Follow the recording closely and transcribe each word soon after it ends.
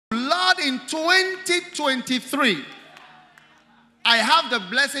in 2023, I have the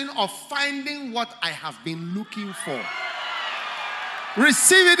blessing of finding what I have been looking for.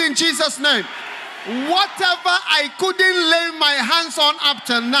 Receive it in Jesus' name. Whatever I couldn't lay my hands on up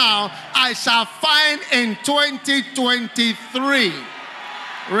to now, I shall find in 2023.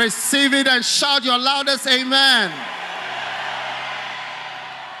 Receive it and shout your loudest amen.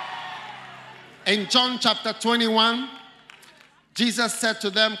 In John chapter 21, Jesus said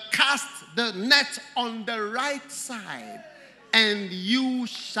to them, cast the net on the right side and you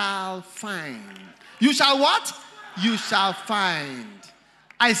shall find. You shall what? You shall find.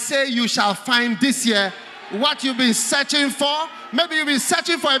 I say you shall find this year what you've been searching for. Maybe you've been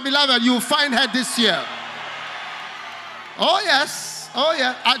searching for a beloved. You'll find her this year. Oh, yes. Oh,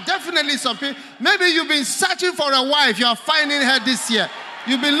 yeah. Definitely some people. Maybe you've been searching for a wife. You're finding her this year.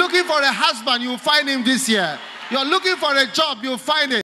 You've been looking for a husband. You'll find him this year. You're looking for a job. You'll find it.